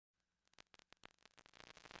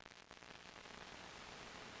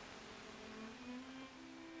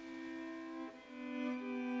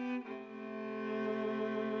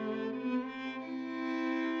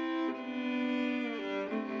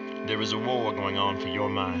there is a war going on for your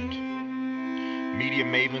mind. Media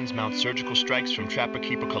mavens mount surgical strikes from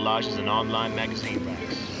trapper-keeper collages and online magazine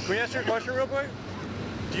racks. Can we ask you a question real quick?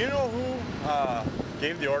 Do you know who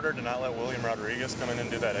gave the order to not let William Rodriguez come in and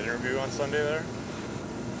do that interview on Sunday there?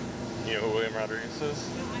 You know who William Rodriguez is?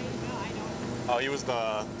 No, I don't. Oh, he was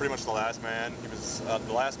pretty much the last man. He was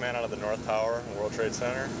the last man out of the North Tower in World Trade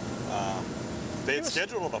Center. They had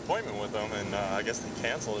scheduled an appointment with him, and I guess they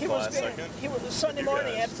canceled it last second. He was Sunday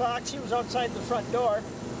morning at Fox. He was outside the front door,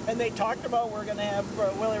 and they talked about we're going to have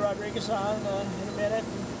Willie Rodriguez on in a minute.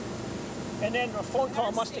 And then a phone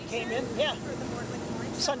call must have came in. Yeah.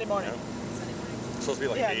 Sunday morning. Yeah. Supposed to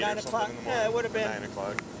be like 8 9 or o'clock. something in the morning. Yeah, it would have been 9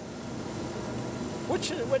 o'clock.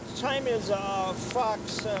 What time is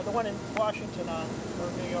Fox, the one in Washington on, or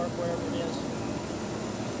New York, wherever it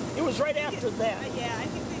is? It was right after that. Yeah, I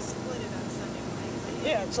think they split it on Sunday morning.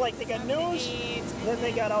 Yeah, it's like they got news, then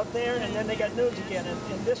they got out there, and then they got news again.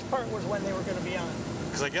 And this part was when they were going to be on.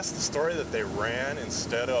 Because I guess the story that they ran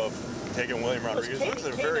instead of taking William Rodriguez, it was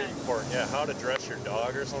a very important, how to dress your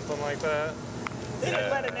dog or something like that. They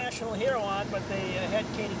didn't let a national hero on, but they had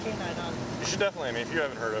Katie Canine on. You should definitely, I mean, if you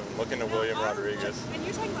haven't heard of him, look into William Rodriguez. And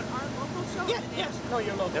you're talking about our local show? Yeah. No,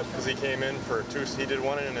 your local show. Because he came in for he did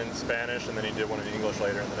one in Spanish, and then he did one in English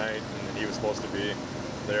later in the night, and he was supposed to be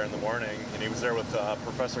there in the morning, and he was there with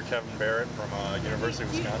Professor Kevin Barrett from University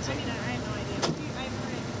of Wisconsin. I mean, I have no idea. I haven't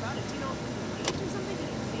heard anything about it. Do you know if it was or something?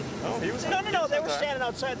 Maybe Oh, he was no, they were standing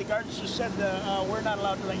outside. The guards just said, we're not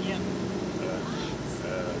allowed to let you in.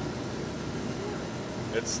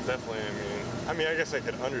 It's definitely, I mean, I guess I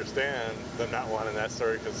could understand them not wanting that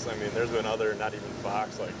story because, I mean, there's been other, not even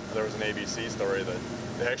Fox, like, there was an ABC story that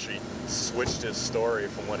they actually switched his story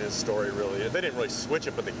from what his story really is. They didn't really switch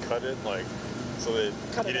it, but they cut it, like, so that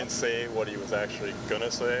he didn't say what he was actually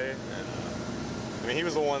gonna say. And, I mean, he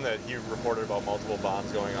was the one that he reported about multiple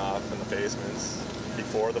bombs going off in the basements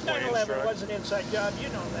before the plane struck. 9/11 was an inside job, you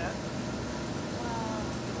know that.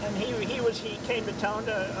 And he came to town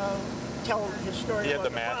to tell his story. He had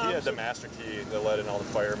the master key that led in all the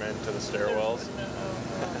firemen to the stairwells.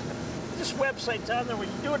 This website's on there where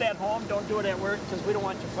you do it at home, don't do it at work because we don't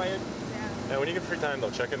want you fired. Yeah, when you get free time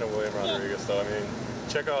though, check into William Rodriguez though. I mean,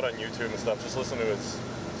 check out on YouTube and stuff. Just listen to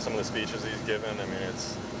some of the speeches he's given. I mean,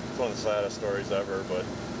 it's one of the saddest stories ever. But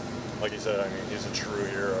like you said, I mean, he's a true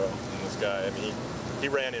hero. And this guy, I mean, he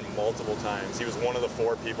ran in multiple times. He was one of the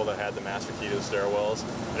 4 people that had the master key to the stairwells,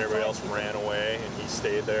 and everybody else ran away, and he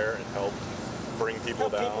stayed there and helped bring people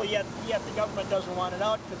down. Yet the government doesn't want it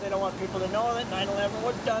out because they don't want people to know that 9/11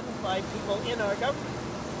 was done by people in our government.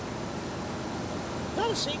 Not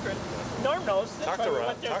a secret. Norm knows. Talk to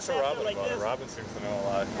Robin about it. Robin seems to know a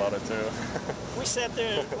lot about it too. We sat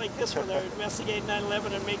there like this when they were investigating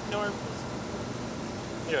 9/11 and make Norm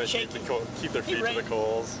keep their feet to the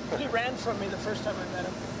coals. He ran from me the first time I met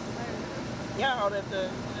him. Yeah, out at the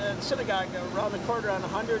synagogue around the corner on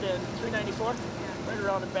 100 and 394, right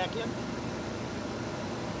around and back in.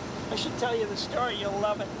 I should tell you the story, you'll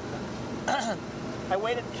love it. I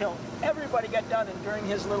waited until everybody got done, and during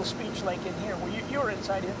his little speech like in here, well, you were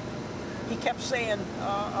inside here, he kept saying,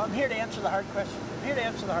 I'm here to answer the hard question. I'm here to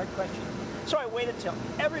answer the hard question. So I waited till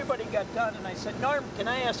everybody got done, and I said, Norm, can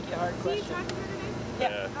I ask you a hard question? Are you talking here today?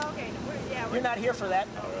 Yeah. Oh, okay. You're not here for that?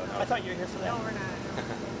 No. I thought you were here for that. No, we're not.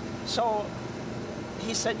 So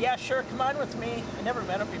he said, yeah, sure, come on with me. I never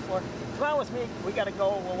met him before. Come on with me. We got to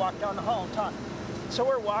go. We'll walk down the hall and talk. So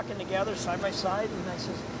we're walking together side by side, and I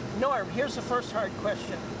says, Norm, here's the first hard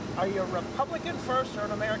question. Are you a Republican first or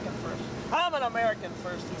an American first? I'm an American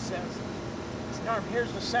first, he says. I said, Norm,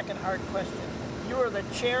 here's the second hard question. You were the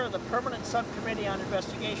chair of the Permanent Subcommittee on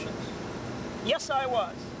Investigations. Yes, I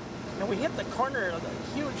was. And we hit the corner of the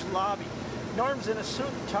huge lobby. Norm's in a suit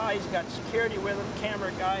and tie. He's got security with him,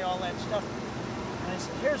 camera guy, all that stuff. And I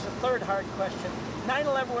said, here's the third hard question.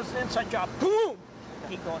 9/11 was an inside job. Boom!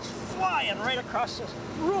 He goes flying right across this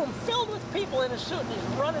room filled with people in a suit, and he's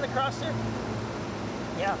running across there.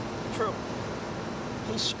 Yeah, true.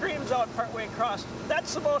 He screams out partway across,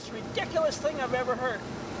 that's the most ridiculous thing I've ever heard.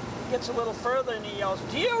 He gets a little further and he yells,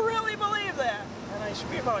 do you really believe that? And I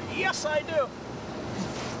scream out, yes, I do.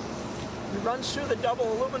 He runs through the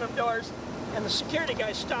double aluminum doors, and the security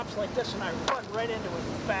guy stops like this, and I run right into his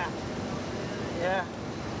back. Yeah.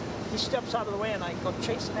 He steps out of the way, and I go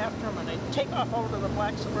chasing after him, and I take off over to the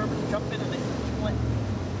black Suburban, jump in, and they split.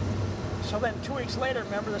 So then 2 weeks later,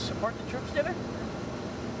 remember the Support the Troops dinner?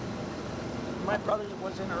 My brother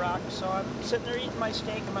was in Iraq, so I'm sitting there eating my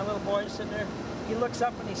steak, and my little boy's sitting there. He looks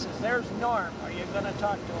up and he says, there's Norm. Are you going to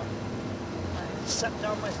talk to him? I set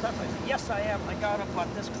down my stuff. I said, yes, I am. I got up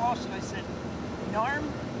about this close, and I said, Norm,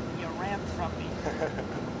 you ran from me.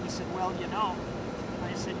 He said, well, you know.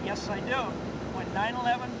 I said, yes, I do. When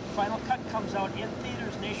 9/11 Final Cut comes out in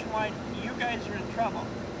theaters nationwide, you guys are in trouble.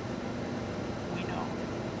 We know.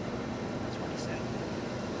 That's what he said.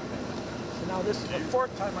 So now this is the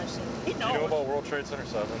fourth time I've seen it. He knows. Do you know about World Trade Center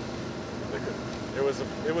 7? It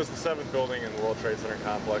was the 7th building in the World Trade Center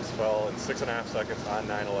complex fell in 6.5 seconds on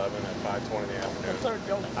 9/11 at 5:20 in the afternoon. The third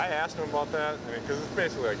building. I asked him about that, I mean, because it's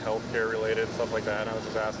basically like healthcare related and stuff like that, and I was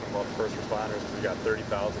just asking him about the first responders, because we got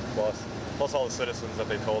 30,000 plus all the citizens that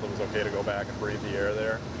they told it was okay to go back and breathe the air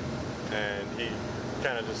there. And he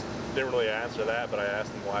kind of just didn't really answer that, but I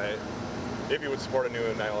asked him why, if he would support a new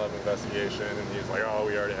 9/11 investigation, and he's like, oh,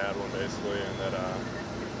 we already had one basically, and that,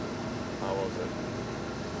 how was it?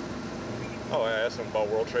 Oh, I asked him about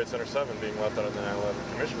World Trade Center 7 being left out of the 9/11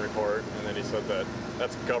 Commission report, and then he said that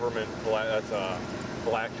that's government, that's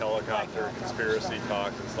black helicopter conspiracy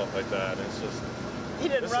talks and stuff like that. And it's just, He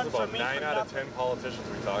didn't this run is about for me 9 for out of nothing. 10 politicians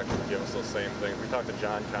we talked to give us those same things. We talked to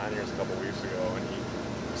John Conyers a couple weeks ago, and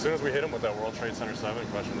as soon as we hit him with that World Trade Center 7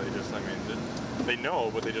 question, they just, I mean, they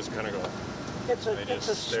know, but they just kind of go, they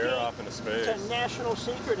just stare off into space. It's a national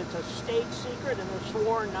secret. It's a state secret, and they're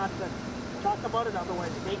sworn not to talk about it. Otherwise,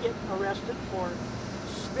 they get arrested for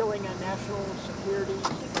spilling a national security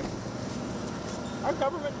secret. Our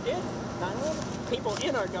government did 9/11. People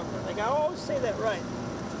in our government. Like I always say that right.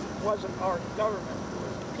 It wasn't our government. It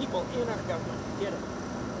was people in our government who did it,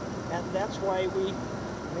 and that's why we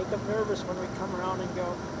make them nervous when we come around and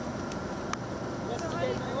go. So how do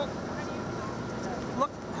you know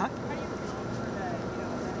Look, huh? how do you account for the, you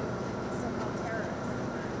know, the so-called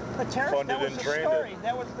terrorists? The terrorist, Funded that was and the trained story.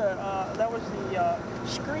 That was the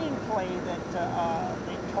screenplay that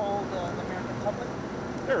they told the American public.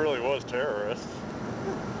 It really was terrorists.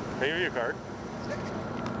 Pay you a card.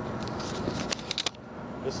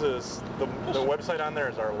 This is, the website on there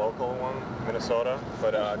is our local one, Minnesota.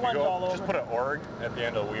 But if you ones all go, just over. put an org at the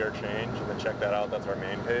end of We Are Change and then check that out. That's our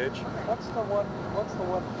main page. What's the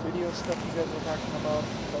one video stuff you guys were talking about?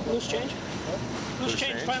 Loose Change? What? Loose Loose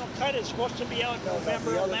Change Change? Final Cut is supposed to be out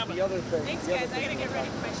November 11th. The other thing. Thanks, guys. I gotta get ready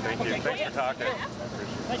for my shot. Thank you. Thanks for talking.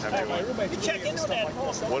 Nice Have a time. good one. You check into that.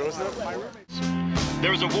 What was it?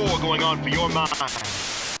 There is a war going on for your mind.